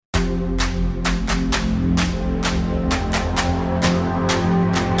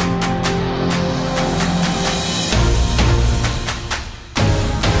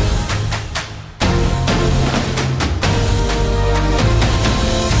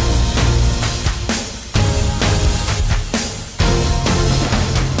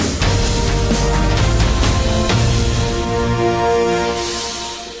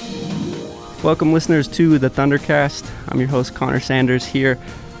Welcome, listeners, to the Thundercast. I'm your host, Connor Sanders, here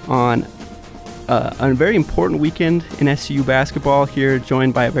on a very important weekend in SU basketball, here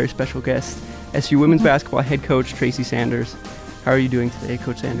joined by a very special guest, SU women's basketball head coach Tracy Sanders. How are you doing today,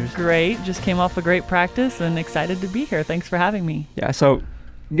 Coach Sanders? Great. Just came off a great practice and excited to be here. Thanks for having me. Yeah, so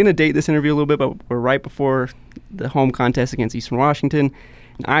I'm going to date this interview a little bit, but we're right before the home contest against Eastern Washington.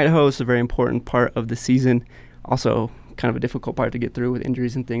 And Idaho is a very important part of the season. Also, kind of a difficult part to get through with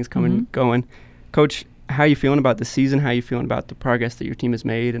injuries and things coming and going. Coach, how are you feeling about the season? How are you feeling about the progress that your team has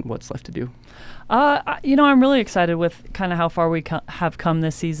made and what's left to do? I'm really excited with kind of how far we have come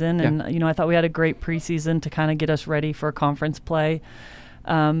this season. And, I thought we had a great preseason to kind of get us ready for conference play.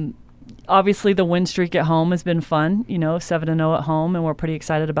 Obviously, the win streak at home has been fun, 7-0 at home, and we're pretty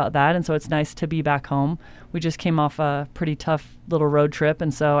excited about that. And so it's nice to be back home. We just came off a pretty tough little road trip,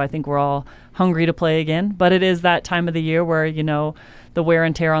 and so I think we're all hungry to play again. But it is that time of the year where, the wear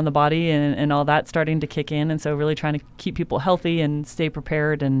and tear on the body and all that starting to kick in. And so really trying to keep people healthy and stay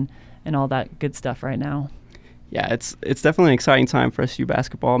prepared and all that good stuff right now. Yeah, it's definitely an exciting time for SU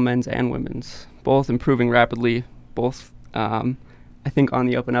basketball, men's and women's, both improving rapidly, both I think on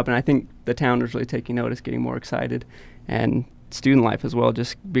the up and up, and I think the town is really taking notice, getting more excited, and student life as well,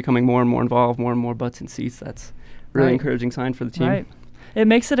 just becoming more and more involved, more and more butts in seats. That's really encouraging sign for the team. Right. It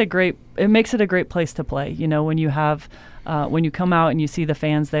makes it a great place to play. When you have when you come out and you see the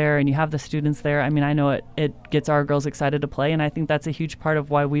fans there and you have the students there. I mean, I know it gets our girls excited to play, and I think that's a huge part of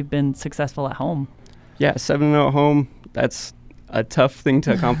why we've been successful at home. Yeah, 7-0 at home. That's a tough thing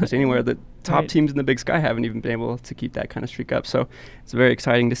to accomplish anywhere. The top teams in the Big Sky haven't even been able to keep that kind of streak up. So it's very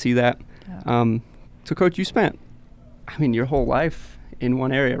exciting to see that. Yeah. So, Coach, you spent, your whole life in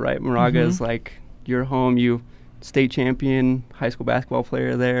one area, right? Moraga is like your home. You state champion, high school basketball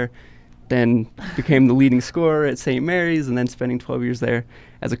player there, then became the leading scorer at St. Mary's, and then spending 12 years there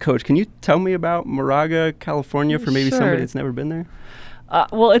as a coach. Can you tell me about Moraga, California, for maybe somebody that's never been there?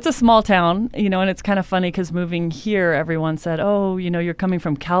 Well, it's a small town, and it's kind of funny because moving here, everyone said, oh, you're coming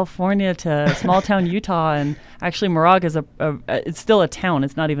from California to small town Utah. And actually, Moraga is it's still a town.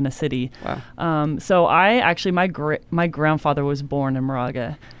 It's not even a city. Wow. So my grandfather was born in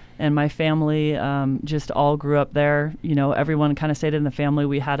Moraga, and my family just all grew up there. Everyone kind of stayed in the family.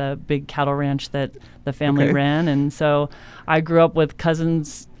 We had a big cattle ranch that the family ran. And so I grew up with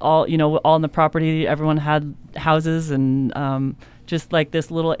cousins all on the property. Everyone had houses and just like this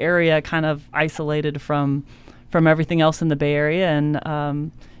little area kind of isolated from everything else in the Bay Area.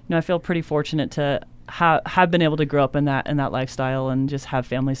 And, I feel pretty fortunate to have been able to grow up in that lifestyle and just have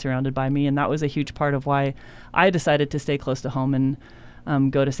family surrounded by me. And that was a huge part of why I decided to stay close to home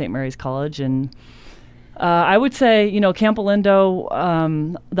and go to St. Mary's College. And I would say, Camp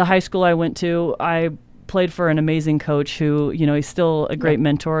Alindo, the high school I went to, I played for an amazing coach who, he's still a great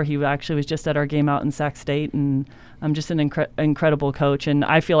mentor. He actually was just at our game out in Sac State, and I'm just an incredible coach. And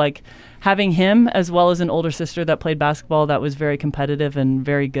I feel like having him, as well as an older sister that played basketball that was very competitive and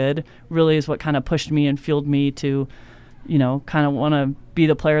very good, really is what kind of pushed me and fueled me to, kind of want to be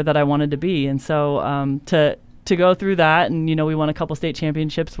the player that I wanted to be. And so to go through that, and, we won a couple state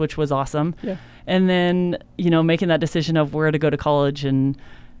championships, which was awesome. Yeah. And then, making that decision of where to go to college, and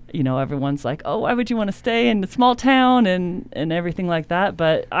everyone's like, oh, why would you want to stay in a small town and everything like that?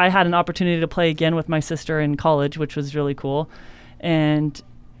 But I had an opportunity to play again with my sister in college, which was really cool. And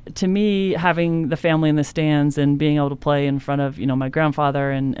to me, having the family in the stands and being able to play in front of, my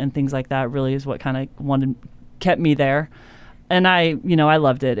grandfather and things like that really is what kind of kept me there. And I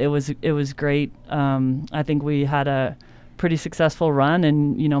loved it. It was great. I think we had a pretty successful run,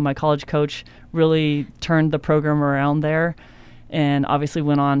 and, my college coach really turned the program around there. And obviously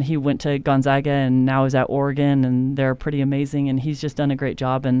he went to Gonzaga and now is at Oregon, and they're pretty amazing, and he's just done a great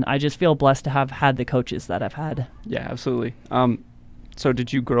job. And I just feel blessed to have had the coaches that I've had. Yeah, absolutely. So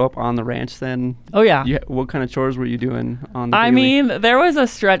did you grow up on the ranch then? Oh, yeah. What kind of chores were you doing on the daily? There was a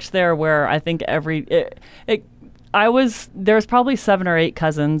stretch there where I think there was probably 7 or 8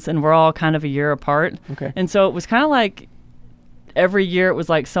 cousins, and we're all kind of a year apart. Okay. And so it was kind of like every year it was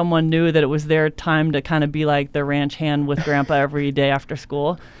like someone knew that it was their time to kind of be like the ranch hand with Grandpa every day after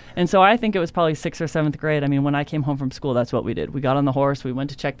school. And so I think it was probably 6th or 7th grade. When I came home from school, that's what we did. We got on the horse, we went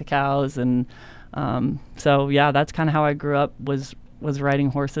to check the cows, and so yeah, that's kind of how I grew up, was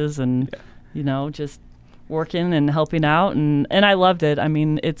riding horses and just working and helping out, and I loved it.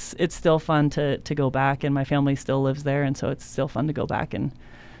 It's still fun to go back, and my family still lives there, and so it's still fun to go back and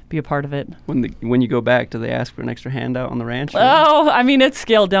be a part of it. When you go back, do they ask for an extra handout on the ranch? Oh, it's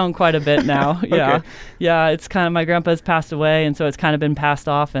scaled down quite a bit now. Yeah. Okay. Yeah, it's kind of, my grandpa's passed away, and so it's kind of been passed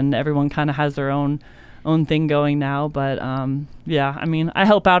off, and everyone kind of has their own own thing going now. But yeah, I mean, I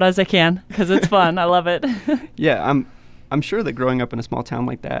help out as I can because it's fun. I love it. Yeah, I'm sure that growing up in a small town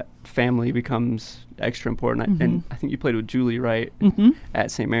like that, family becomes extra important. Mm-hmm. And I think you played with Julie, right,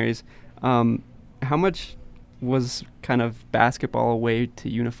 at St. Mary's. How much was kind of basketball a way to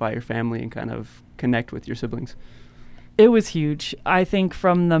unify your family and kind of connect with your siblings? It was huge. I think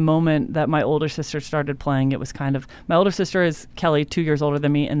from the moment that my older sister started playing, it was kind of, my older sister is Kelly, 2 years older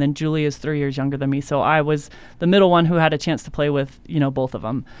than me, and then Julie is 3 years younger than me. So I was the middle one who had a chance to play with, both of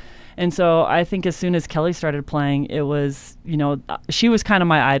them. And so I think as soon as Kelly started playing, it was, she was kind of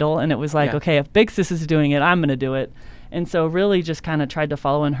my idol, and it was like, okay, if Big Sis is doing it, I'm going to do it. And so really just kind of tried to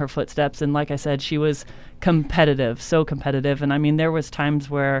follow in her footsteps. And like I said, she was competitive, so competitive. And I mean, there was times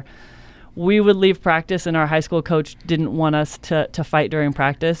where we would leave practice and our high school coach didn't want us to fight during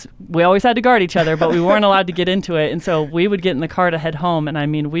practice. We always had to guard each other, but we weren't allowed to get into it. And so we would get in the car to head home. And I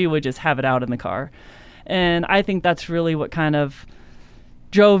mean, we would just have it out in the car. And I think that's really what kind of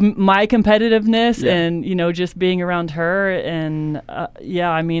drove my competitiveness and, just being around her. And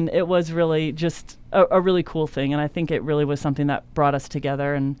I mean, it was really just a really cool thing. And I think it really was something that brought us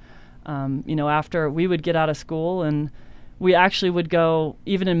together. And, after we would get out of school, and we actually would go,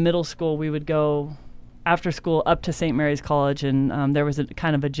 even in middle school, we would go after school up to St. Mary's College. And there was a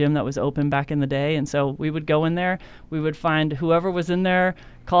kind of a gym that was open back in the day. And so we would go in there, we would find whoever was in there,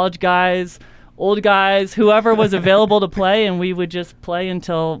 college guys, old guys, whoever was available to play, and we would just play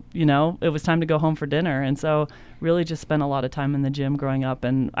until, it was time to go home for dinner. And so really just spent a lot of time in the gym growing up,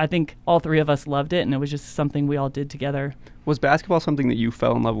 and I think all three of us loved it, and it was just something we all did together. Was basketball something that you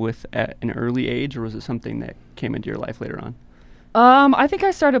fell in love with at an early age, or was it something that came into your life later on? I think I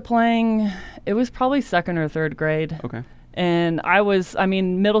started playing, it was probably second or third grade. Okay. And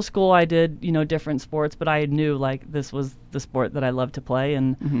middle school I did, different sports, but I knew like this was the sport that I loved to play.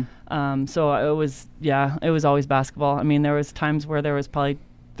 And so it was always basketball. I mean, there was times where there was probably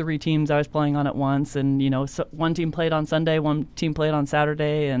 3 teams I was playing on at once. And, so one team played on Sunday, one team played on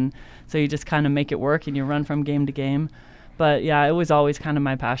Saturday. And so you just kind of make it work and you run from game to game. But yeah, it was always kind of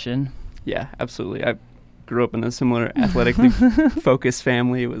my passion. Yeah, absolutely. I grew up in a similar athletically focused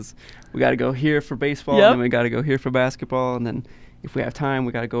family. It was, we got to go here for baseball, and then we got to go here for basketball, and then if we have time,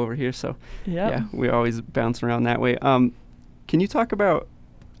 we got to go over here. So yeah, we always bounce around that way. Can you talk about,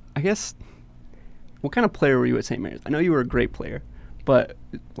 I guess, what kind of player were you at St. Mary's? I know you were a great player, but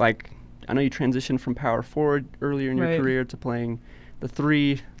like, I know you transitioned from power forward earlier in your career to playing the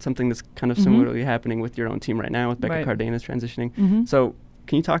 3, something that's kind of similarly happening with your own team right now with Becca Cardenas transitioning. So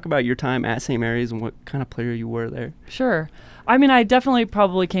can you talk about your time at St. Mary's and what kind of player you were there? Sure. I mean, I definitely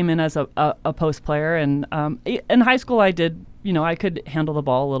probably came in as a post player. And in high school, I did, I could handle the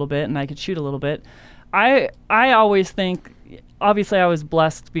ball a little bit and I could shoot a little bit. I always think, obviously, I was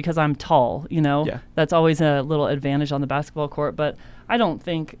blessed because I'm tall, That's always a little advantage on the basketball court. But I don't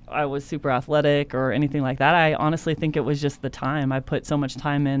think I was super athletic or anything like that. I honestly think it was just the time. I put so much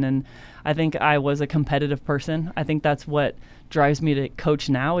time in, and I think I was a competitive person. I think that's what drives me to coach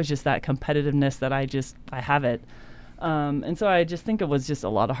now, is just that competitiveness that I have it. And so I just think it was just a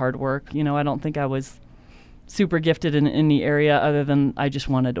lot of hard work. I don't think I was super gifted in any area other than I just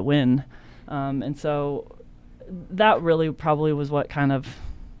wanted to win. And so that really probably was what kind of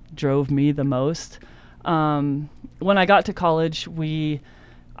drove me the most. When I got to college,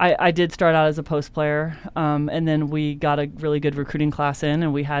 I did start out as a post player, and then we got a really good recruiting class in,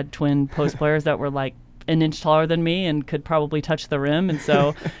 and we had twin post players that were like an inch taller than me and could probably touch the rim. And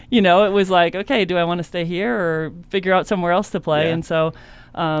so, it was like, okay, do I want to stay here or figure out somewhere else to play? Yeah. And so,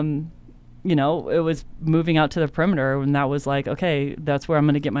 it was moving out to the perimeter, and that was like, okay, that's where I'm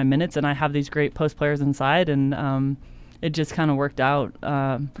going to get my minutes. And I have these great post players inside, and it just kind of worked out.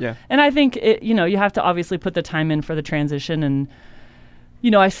 And I think, you have to obviously put the time in for the transition. And,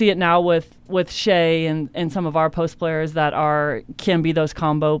 I see it now with Shay and some of our post players that can be those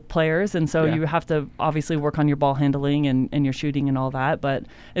combo players. And so you have to obviously work on your ball handling and your shooting and all that. But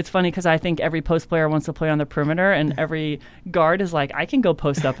it's funny because I think every post player wants to play on the perimeter, and every guard is like, I can go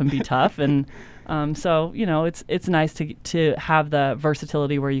post up and be tough. And so, it's nice to have the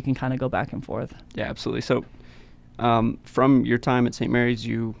versatility where you can kind of go back and forth. Yeah, absolutely. So from your time at St. Mary's,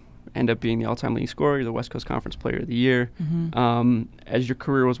 you end up being the all-time leading scorer. You're the West Coast Conference Player of the Year. As your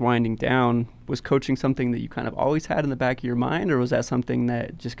career was winding down, was coaching something that you kind of always had in the back of your mind, or was that something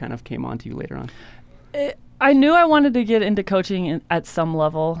that just kind of came onto you later on? I knew I wanted to get into coaching at some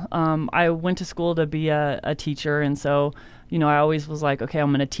level. I went to school to be a teacher, and so, I always was like, okay,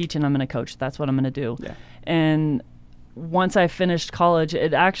 I'm going to teach and I'm going to coach. That's what I'm going to do. Yeah. And once I finished college,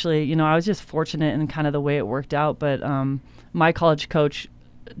 it actually, I was just fortunate in kind of the way it worked out, but my college coach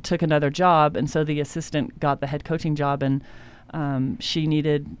took another job, and so the assistant got the head coaching job, and she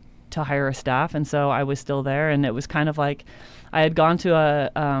needed to hire a staff, and so I was still there. And it was kind of like I had gone to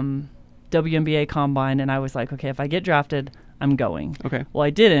a WNBA combine, and I was like, okay, if I get drafted, I'm going. Okay. Well,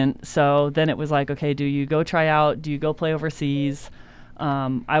 I didn't. So then it was like, okay, do you go try out? Do you go play overseas?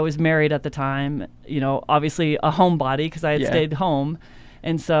 I was married at the time, obviously a homebody because I had stayed home.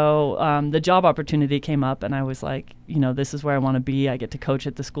 And so the job opportunity came up, and I was like, this is where I want to be. I get to coach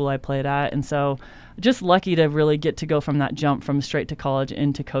at the school I played at. And so just lucky to really get to go from that jump from straight to college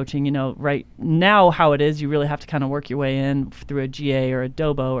into coaching. Right now how it is, you really have to kind of work your way in through a GA or a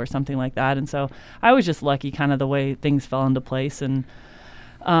DOBO or something like that. And so I was just lucky kind of the way things fell into place, and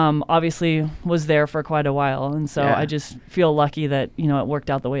obviously was there for quite a while. And so I just feel lucky that, it worked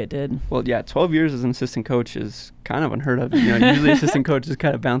out the way it did. Well, 12 years as an assistant coach is kind of unheard of. Usually assistant coaches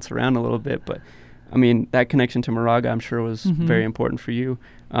kind of bounce around a little bit, but I mean, that connection to Moraga, I'm sure, was very important for you.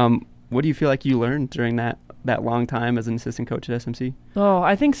 What do you feel like you learned during that long time as an assistant coach at SMC? Oh,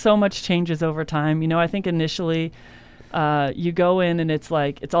 I think so much changes over time. I think initially you go in and it's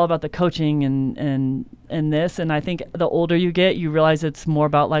all about the coaching and this, and I think the older you get, you realize it's more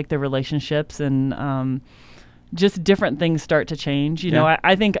about like the relationships, and just different things start to change.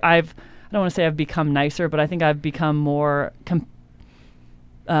 I think I don't want to say I've become nicer, but I think I've become more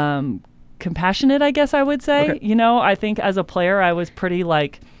compassionate, I guess I would say. Okay. I think as a player I was pretty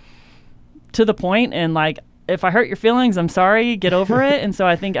to the point, and if I hurt your feelings, I'm sorry, get over it. And so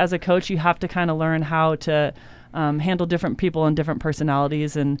I think as a coach you have to kind of learn how to handle different people and different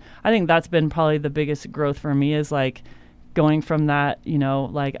personalities. And I think that's been probably the biggest growth for me, is going from that,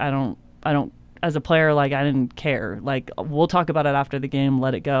 I don't, as a player, I didn't care. We'll talk about it after the game,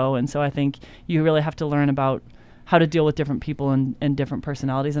 let it go. And so I think you really have to learn about how to deal with different people and different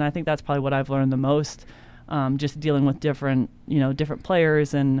personalities. And I think that's probably what I've learned the most, just dealing with different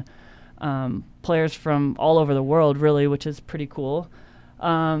players and players from all over the world, really, which is pretty cool.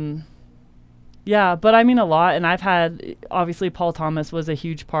 But I mean a lot, and I've had, obviously Paul Thomas was a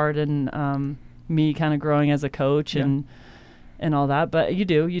huge part in me kind of growing as a coach and all that. But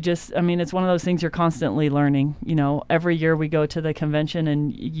it's one of those things you're constantly learning. Every year we go to the convention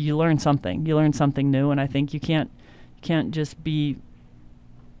and you learn something new, and I think you can't just be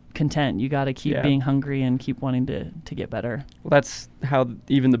content. You got to keep being hungry and keep wanting to get better. Well, that's how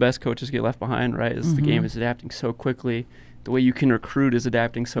even the best coaches get left behind, right? Is the game is adapting so quickly. The way you can recruit is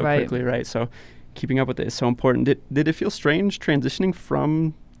adapting so quickly, right? So keeping up with it is so important. Did it feel strange transitioning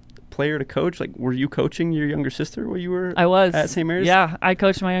from player to coach? Were you coaching your younger sister while you were at St. Mary's? Yeah, I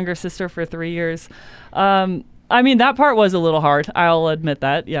coached my younger sister for 3 years. That part was a little hard. I'll admit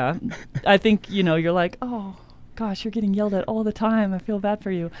that, yeah. I think, you're like, oh, gosh, you're getting yelled at all the time. I feel bad for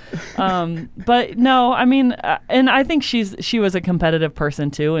you. But no, and I think she was a competitive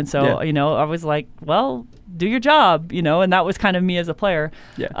person too. And so, I was like, well, do your job, and that was kind of me as a player.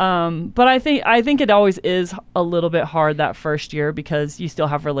 Yeah. But I think it always is a little bit hard that first year, because you still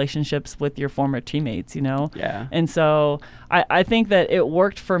have relationships with your former teammates, Yeah. And so I think that it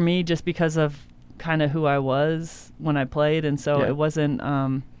worked for me just because of kind of who I was when I played. And so it wasn't,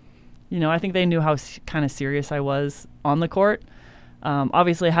 I think they knew how kind of serious I was on the court.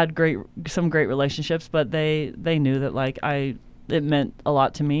 Obviously I had some great relationships, but they knew that it meant a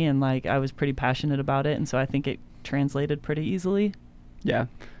lot to me, and I was pretty passionate about it, and so I think it translated pretty easily. Yeah.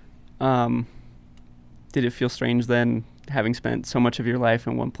 Did it feel strange then, having spent so much of your life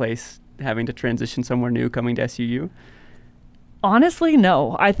in one place, having to transition somewhere new, coming to SUU? Honestly,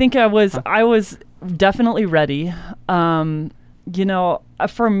 no. I think I was definitely ready. For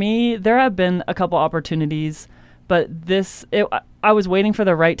me, there have been a couple opportunities, but I was waiting for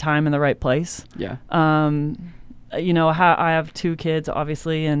the right time and the right place. Yeah. I have 2 kids,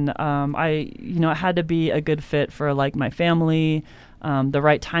 obviously, and it had to be a good fit for my family, the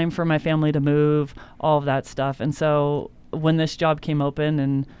right time for my family to move, all of that stuff. And so when this job came open,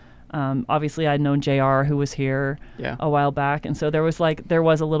 and obviously I'd known JR, who was here a while back, and so there was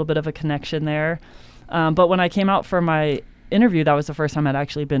a little bit of a connection there. But when I came out for my interview, that was the first time I'd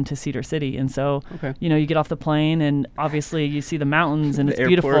actually been to Cedar City. And so, you get off the plane and obviously you see the mountains and it's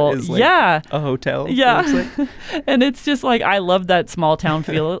beautiful. Is a hotel. Yeah. And it's just I love that small town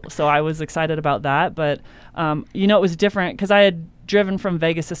feel. So I was excited about that. But, it was different because I had driven from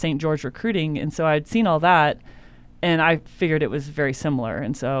Vegas to St. George recruiting. And so I'd seen all that and I figured it was very similar.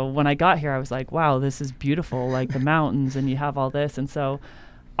 And so when I got here, I was like, wow, this is beautiful. The mountains, and you have all this. And so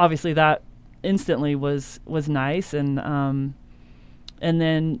obviously that instantly was nice. And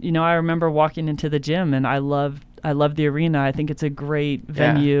then I remember walking into the gym, and I love the arena. I think it's a great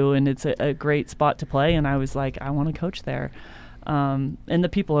venue, and it's a great spot to play, and I was like, I want to coach there. And the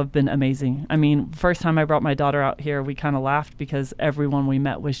people have been amazing. I mean, first time I brought my daughter out here, we kind of laughed because everyone we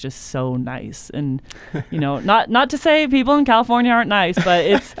met was just so nice. And, not to say people in California aren't nice, but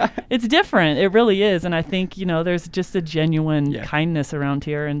it's different. It really is. And I think, there's just a genuine kindness around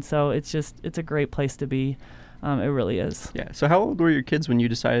here. And so it's a great place to be. It really is. Yeah. So how old were your kids when you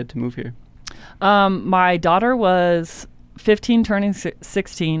decided to move here? My daughter was 15 turning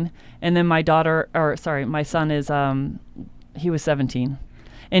 16. And then my son is, he was 17,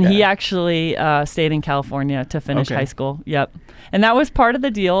 and he actually stayed in California to finish high school. Yep. And that was part of the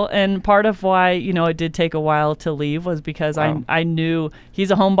deal, and part of why, it did take a while to leave was because I knew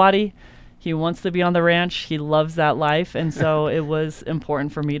he's a homebody. He wants to be on the ranch. He loves that life. And so it was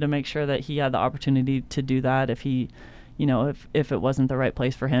important for me to make sure that he had the opportunity to do that if he, if it wasn't the right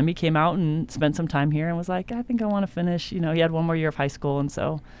place for him. He came out and spent some time here and was like, I think I want to finish. He had one more year of high school, and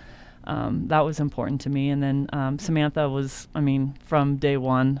so that was important to me. And then Samantha was, from day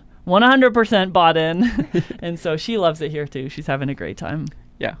one, 100% bought in. And so she loves it here too. She's having a great time.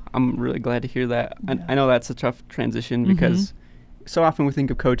 Yeah, I'm really glad to hear that. I know that's a tough transition because so often we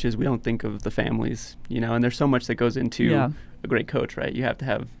think of coaches, we don't think of the families, and there's so much that goes into a great coach, right? You have to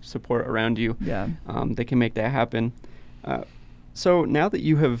have support around you. Yeah. That can make that happen. So now that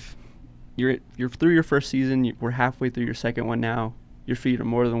you're through your first season, we're halfway through your second one now. Your feet are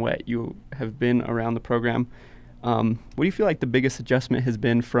more than wet. You have been around the program. What do you feel like the biggest adjustment has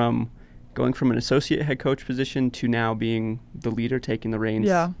been from going from an associate head coach position to now being the leader, taking the reins?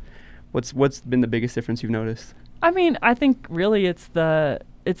 Yeah. What's been the biggest difference you've noticed? I think really it's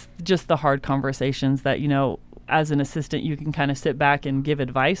just the hard conversations that, as an assistant you can kind of sit back and give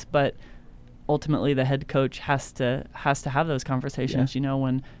advice, but ultimately the head coach has to have those conversations.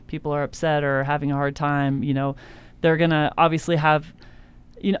 When people are upset or having a hard time, they're going to obviously have,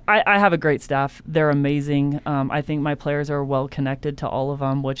 I have a great staff. They're amazing. I think my players are well connected to all of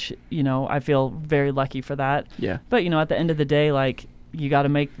them, which, I feel very lucky for that. Yeah. But, at the end of the day, like, you got to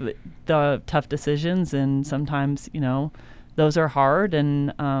make the tough decisions, and sometimes, those are hard,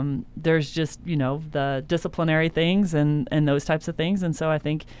 and there's just, the disciplinary things and those types of things. And so I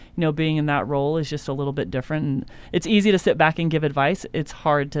think, being in that role is just a little bit different. And it's easy to sit back and give advice. It's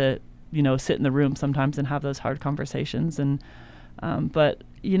hard to sit in the room sometimes and have those hard conversations. And, but,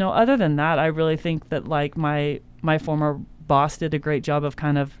 other than that, I really think that like my former boss did a great job of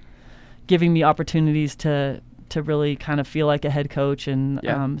kind of giving me opportunities to really kind of feel like a head coach.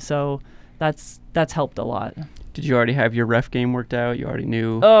 And, so that's helped a lot. Did you already have your ref game worked out? You already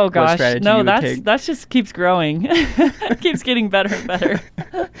knew what strategy you would take? That just keeps growing. It keeps getting better and better.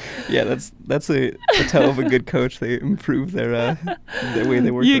 Yeah, that's a tell of a good coach. They improve their way they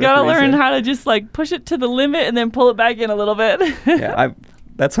work. You got to learn how to just like push it to the limit and then pull it back in a little bit. Yeah,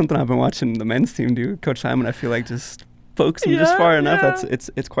 that's something I've been watching the men's team do. Coach Simon, I feel like just pokes them just far enough.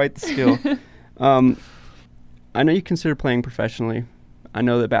 It's quite the skill. I know you consider playing professionally. I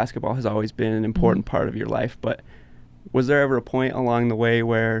know that basketball has always been an important part of your life, but was there ever a point along the way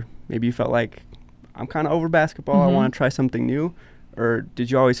where maybe you felt like, I'm kind of over basketball, I want to try something new? Or did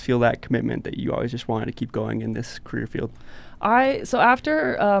you always feel that commitment that you always just wanted to keep going in this career field? So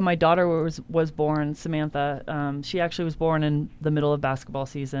after my daughter was born, Samantha, she actually was born in the middle of basketball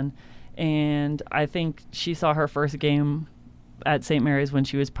season, and I think she saw her first game at St. Mary's when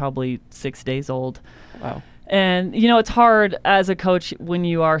she was probably 6 days old. Wow. And, it's hard as a coach when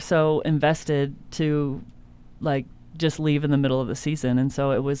you are so invested to, like, just leave in the middle of the season. And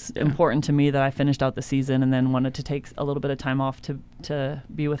so it was important to me that I finished out the season and then wanted to take a little bit of time off to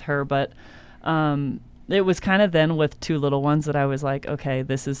be with her. But it was kind of then with two little ones that I was like, okay,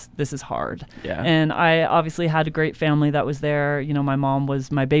 this is hard. Yeah. And I obviously had a great family that was there. My mom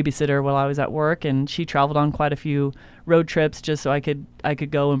was my babysitter while I was at work, and she traveled on quite a few road trips just so I could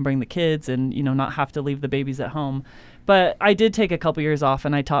go and bring the kids and, not have to leave the babies at home. But I did take a couple years off,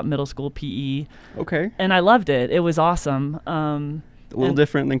 and I taught middle school PE. Okay. And I loved it. It was awesome. A little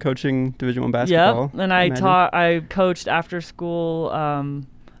different than coaching Division I basketball. Yep. And I coached after school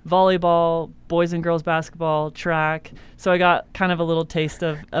volleyball, boys and girls basketball, track. So I got kind of a little taste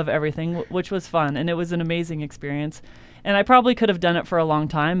of everything, which was fun. And it was an amazing experience. And I probably could have done it for a long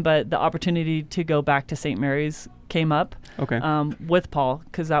time, but the opportunity to go back to St. Mary's came up with Paul,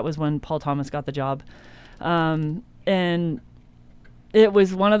 because that was when Paul Thomas got the job. And it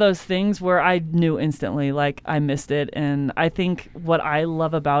was one of those things where I knew instantly, like, I missed it. And I think what I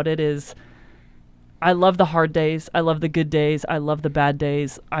love about it is I love the hard days. I love the good days. I love the bad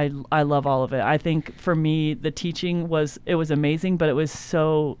days. I love all of it. I think for me, the teaching was amazing, but it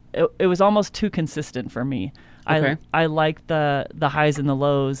was almost too consistent for me. Okay. I like the highs and the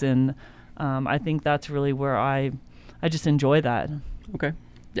lows, and I think that's really where I I just enjoy that. Okay.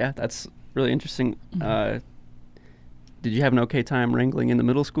 Yeah, that's really interesting. Did you have an okay time wrangling in the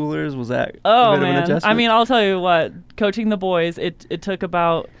middle schoolers? Was that a bit of an adjustment? I mean, I'll tell you what, coaching the boys, it took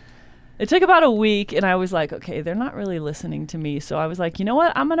about a week, and I was like, okay, they're not really listening to me. So I was like, you know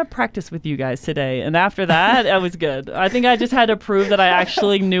what? I'm going to practice with you guys today. And after that, I was good. I think I just had to prove that I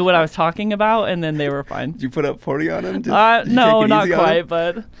actually knew what I was talking about, and then they were fine. Did you put up 40 on them? No, not quite,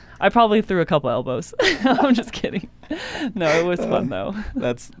 but I probably threw a couple elbows. I'm just kidding. No, it was fun, though.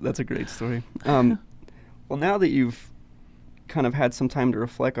 That's a great story. Well, now that you've kind of had some time to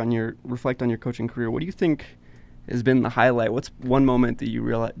reflect on your coaching career, what do you think has been the highlight? What's one moment that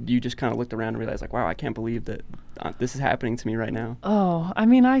you just kind of looked around and realized, like, wow, I can't believe that this is happening to me right now? Oh, I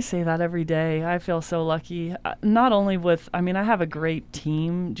mean, I say that every day. I feel so lucky. Not only I have a great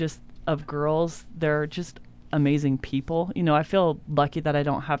team just of girls. They're just amazing people. I feel lucky that I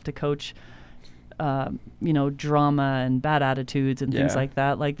don't have to coach drama and bad attitudes and things like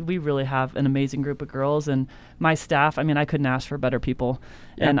that. Like, we really have an amazing group of girls, and my staff, I couldn't ask for better people.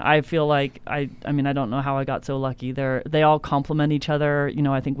 Yeah. And I feel like I don't know how I got so lucky. They all complement each other.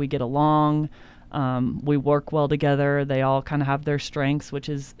 I think we get along. We work well together. They all kind of have their strengths, which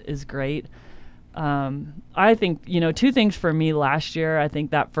is great. I think, two things for me last year. I think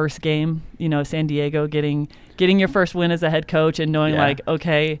that first game, San Diego, getting your first win as a head coach and knowing like,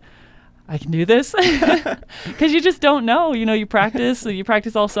 okay, I can do this, because you just don't know. You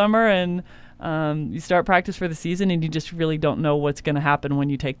practice all summer, and you start practice for the season, and you just really don't know what's going to happen when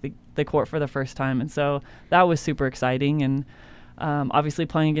you take the court for the first time. And so that was super exciting. And obviously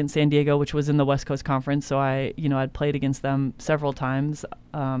playing against San Diego, which was in the West Coast Conference, so I'd played against them several times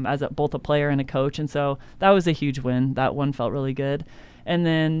as both a player and a coach, and so that was a huge win. That one felt really good. And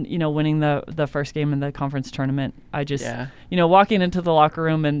then, winning the first game in the conference tournament, I just, walking into the locker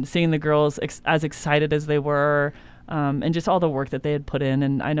room and seeing the girls as excited as they were, and just all the work that they had put in.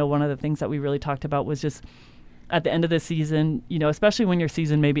 And I know one of the things that we really talked about was just at the end of the season, especially when your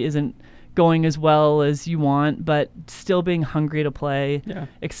season maybe isn't going as well as you want, but still being hungry to play,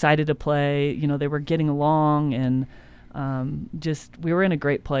 excited to play. They were getting along, and just we were in a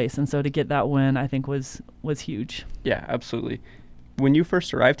great place. And so to get that win, I think was huge. Yeah, absolutely. When you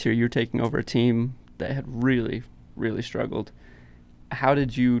first arrived here, you were taking over a team that had really, really struggled. How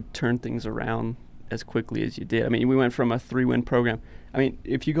did you turn things around as quickly as you did? We went from a 3-win program.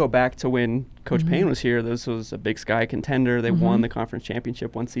 If you go back to when Coach Payne was here, this was a Big Sky contender. They won the conference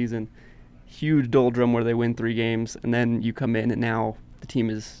championship one season. Huge doldrum where they win 3 games, and then you come in, and now the team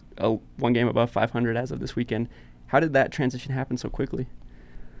is 1 game above 500 as of this weekend. How did that transition happen so quickly?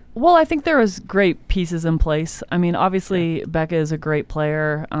 Well, I think there was great pieces in place. Obviously, Becca is a great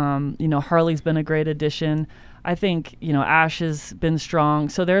player. Harley's been a great addition. I think, Ash has been strong.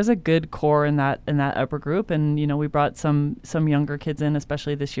 So there's a good core in that upper group. And, we brought some younger kids in,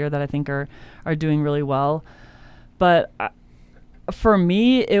 especially this year, that I think are doing really well. But for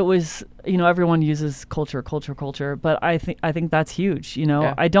me, it was, everyone uses culture, but I think that's huge.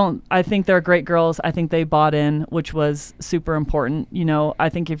 I think they're great girls. I think they bought in, which was super important. I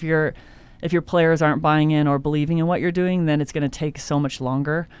think if your players aren't buying in or believing in what you're doing, then it's going to take so much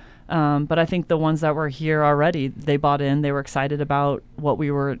longer. But I think the ones that were here already, they bought in. They were excited about what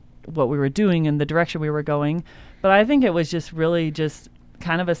we were doing and the direction we were going. But I think it was just really just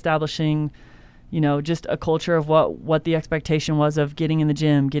kind of establishing, just a culture of what the expectation was of getting in the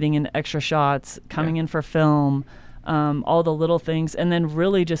gym, getting in extra shots, coming in for film, all the little things, and then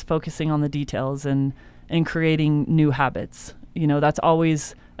really just focusing on the details and creating new habits. That's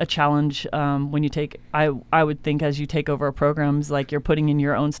always a challenge when you take, I would think, as you take over programs, like you're putting in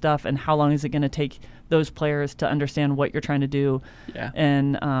your own stuff, and how long is it going to take those players to understand what you're trying to do? Yeah.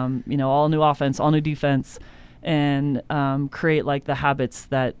 And, all new offense, all new defense, and create like the habits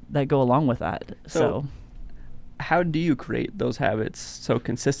that go along with that. So how do you create those habits so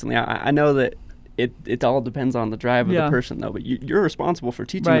consistently? I know that it all depends on the drive of the person, though, but you're responsible for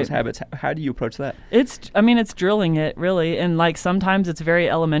teaching those habits. How do you approach that? It's drilling it, really. And like sometimes it's very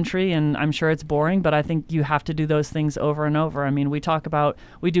elementary, and I'm sure it's boring, but I think you have to do those things over and over.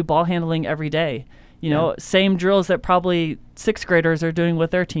 We do ball handling every day. Same drills that probably 6th graders are doing with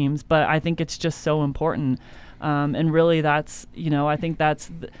their teams, but I think it's just so important. And really that's, I think that's,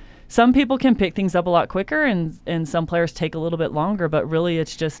 some people can pick things up a lot quicker, and some players take a little bit longer, but really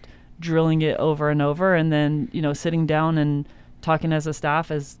it's just drilling it over and over, and then, sitting down and talking as a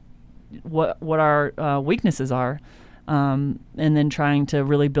staff as what our weaknesses are, and then trying to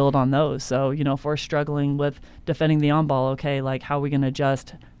really build on those. So, if we're struggling with defending the on ball, okay, like how are we going to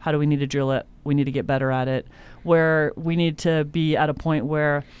adjust? How do we need to drill it? We need to get better at it. Where we need to be at a point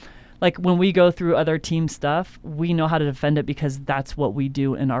where, like when we go through other team stuff, we know how to defend it because that's what we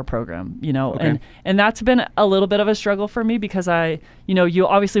do in our program, you know. Okay. And that's been a little bit of a struggle for me because you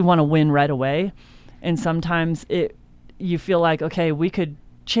obviously want to win right away, and sometimes you feel like, okay, we could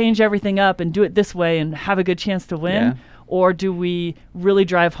change everything up and do it this way and have a good chance to win. Yeah. Or do we really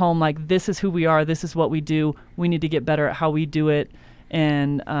drive home like, this is who we are, this is what we do, we need to get better at how we do it,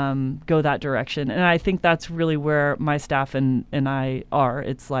 and go that direction. And I think that's really where my staff and I are.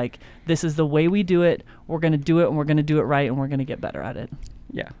 It's like, this is the way we do it, we're going to do it, and we're going to do it right, and we're going to get better at it.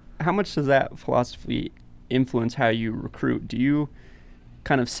 Yeah. How much does that philosophy influence how you recruit? Do you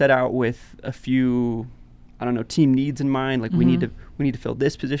kind of set out with a few, I don't know, team needs in mind, like we need to fill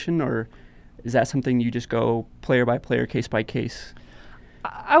this position, or is that something you just go player by player, case by case?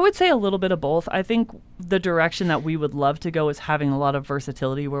 I would say a little bit of both. I think the direction that we would love to go is having a lot of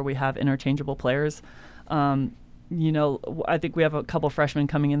versatility where we have interchangeable players. I think we have a couple freshmen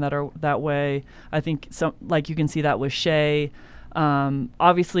coming in that are that way. I think you can see that with Shea.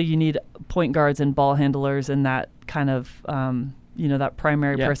 Obviously, you need point guards and ball handlers and that kind of, that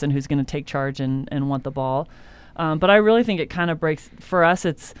primary person who's going to take charge and want the ball. But I really think it kind of breaks, for us,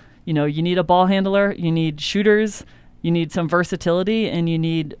 it's, you need a ball handler, you need shooters, you need some versatility, and you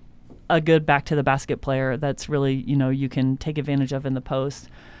need a good back to the basket player that's really, you can take advantage of in the post.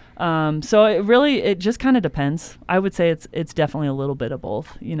 So it just kind of depends. I would say it's definitely a little bit of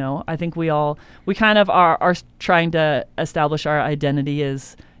both. I think we kind of are trying to establish our identity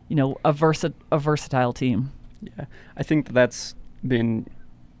as, a versatile team. Yeah, I think that's been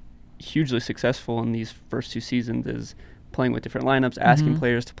hugely successful in these first 2 seasons, is playing with different lineups, asking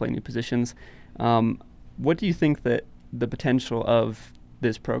players to play new positions. What do you think that the potential of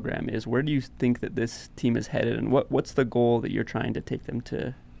this program is? Where do you think that this team is headed, and what's the goal that you're trying to take them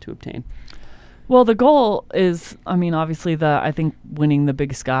to obtain? Well, the goal is, obviously I think winning the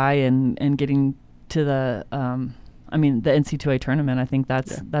Big Sky and getting to the NC2A tournament. I think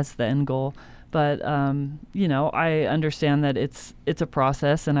that's the end goal. But, I understand that it's a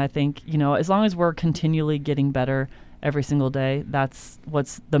process, and I think, as long as we're continually getting better every single day, that's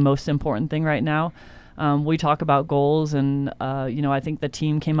what's the most important thing right now. We talk about goals, and, I think the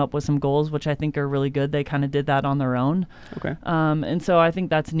team came up with some goals, which I think are really good. They kind of did that on their own. Okay. And so I think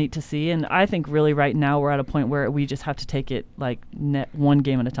that's neat to see. And I think really right now we're at a point where we just have to take it like one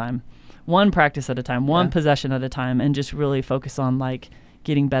game at a time, one practice at a time, one possession at a time, and just really focus on like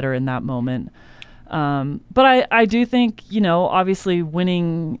getting better in that moment. But I do think, obviously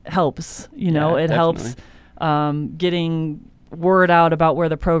winning helps, it definitely helps getting word out about where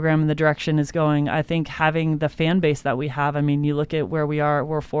the program and the direction is going. I think having the fan base that we have, you look at where we are,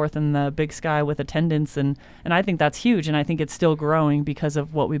 we're 4th in the Big Sky with attendance, and I think that's huge, and I think it's still growing because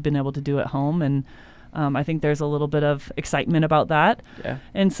of what we've been able to do at home, and I think there's a little bit of excitement about that. Yeah.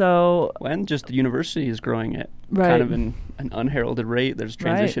 And so... Well, and just the university is growing at kind of an unheralded rate. There's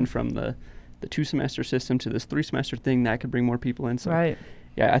transition from the 2-semester system to this 3-semester thing that could bring more people in. So,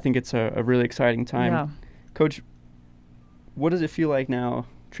 yeah, I think it's a really exciting time. Yeah. Coach, what does it feel like now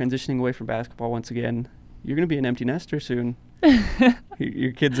transitioning away from basketball once again? You're going to be an empty nester soon.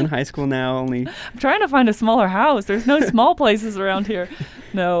 Your kid's in high school now. I'm trying to find a smaller house. There's no small places around here.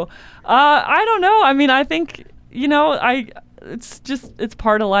 No. I don't know. I think, it's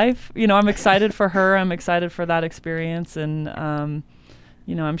part of life. I'm excited for her. I'm excited for that experience. And,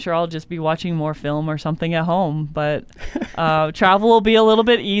 I'm sure I'll just be watching more film or something at home. But travel will be a little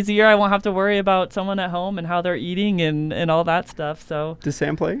bit easier. I won't have to worry about someone at home and how they're eating and all that stuff. So. Does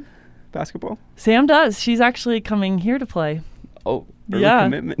Sam play basketball? Sam does. She's actually coming here to play. Oh, early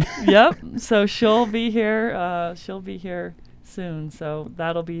commitment. Yep. So she'll be here. Soon. So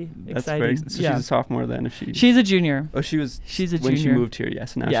that'll be exciting. So she's a sophomore then? She's a junior. Oh, she's a junior. When she moved here,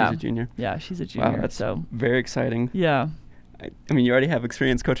 yes. Now she's a junior. Yeah, she's a junior. Wow, that's very exciting. Yeah. You already have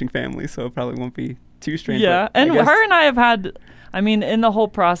experience coaching families, so it probably won't be too strange. Yeah, and her and I have had, in the whole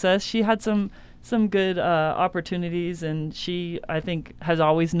process, she had some good opportunities, and she, I think, has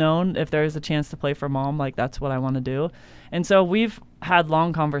always known if there's a chance to play for mom, like that's what I want to do. And so we've had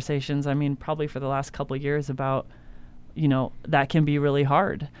long conversations, probably for the last couple of years about, that can be really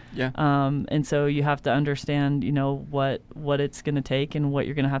hard. Yeah. And so you have to understand, what it's going to take and what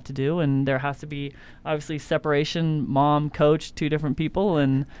you're going to have to do. And there has to be obviously separation, mom, coach, 2 different people.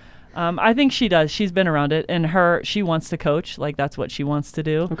 And I think she does. She's been around it, and she wants to coach. Like that's what she wants to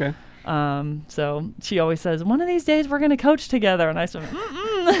do. Okay. So she always says, one of these days we're going to coach together. And I said,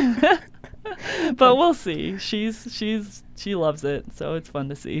 but we'll see. She loves it. So it's fun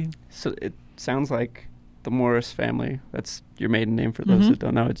to see. So it sounds like the Morris family, that's your maiden name for those that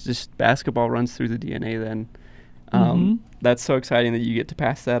don't know. It's just basketball runs through the DNA then. That's so exciting that you get to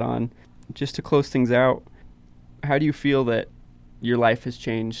pass that on. Just to close things out, how do you feel that your life has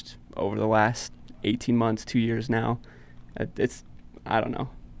changed over the last 18 months, 2 years now? I don't know.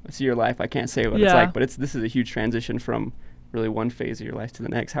 It's your life. I can't say what it's like, but this is a huge transition from really one phase of your life to the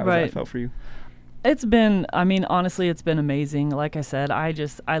next. How has that felt for you? It's been, honestly, it's been amazing. Like I said,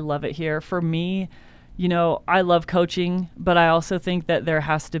 I love it here. For me, I love coaching, but I also think that there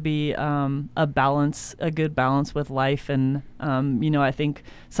has to be a good balance with life. And, I think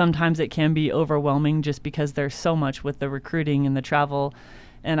sometimes it can be overwhelming just because there's so much with the recruiting and the travel.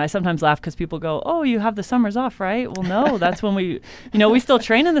 And I sometimes laugh because people go, "Oh, you have the summers off, right?" Well, no, that's when we still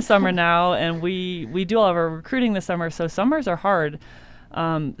train in the summer now, and we do all of our recruiting this summer. So summers are hard.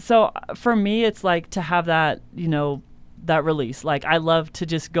 So for me, it's like to have that, that release. Like I love to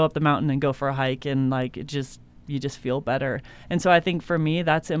just go up the mountain and go for a hike, and like you just feel better. And so I think for me,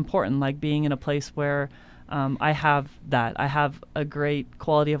 that's important. Like being in a place where I have that. I have a great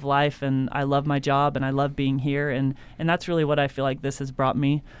quality of life, and I love my job, and I love being here, and that's really what I feel like this has brought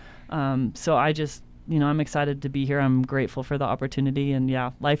me. So I just, I'm excited to be here. I'm grateful for the opportunity, and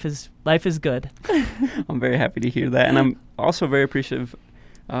life is good. I'm very happy to hear that, and I'm also very appreciative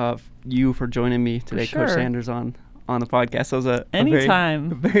of you for joining me today, Coach Sanders, on the podcast. That was a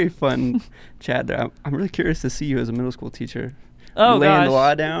very fun chat there. I'm really curious to see you as a middle school teacher. Oh, laying the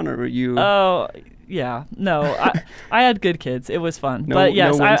law down, or were you? Oh, yeah. No, I had good kids. It was fun. But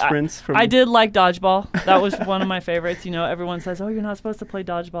yes, no wind sprints I did like dodgeball. That was one of my favorites. Everyone says, "Oh, you're not supposed to play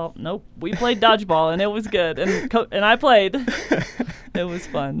dodgeball." Nope, we played dodgeball, and it was good. And I played. It was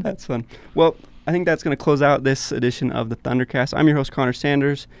fun. That's fun. Well, I think that's going to close out this edition of the Thundercast. I'm your host, Connor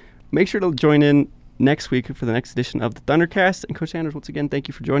Sanders. Make sure to join in next week for the next edition of the Thundercast. And Coach Sanders, once again, thank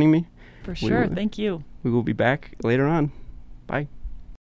you for joining me. For sure. Thank you. We will be back later on. Bye.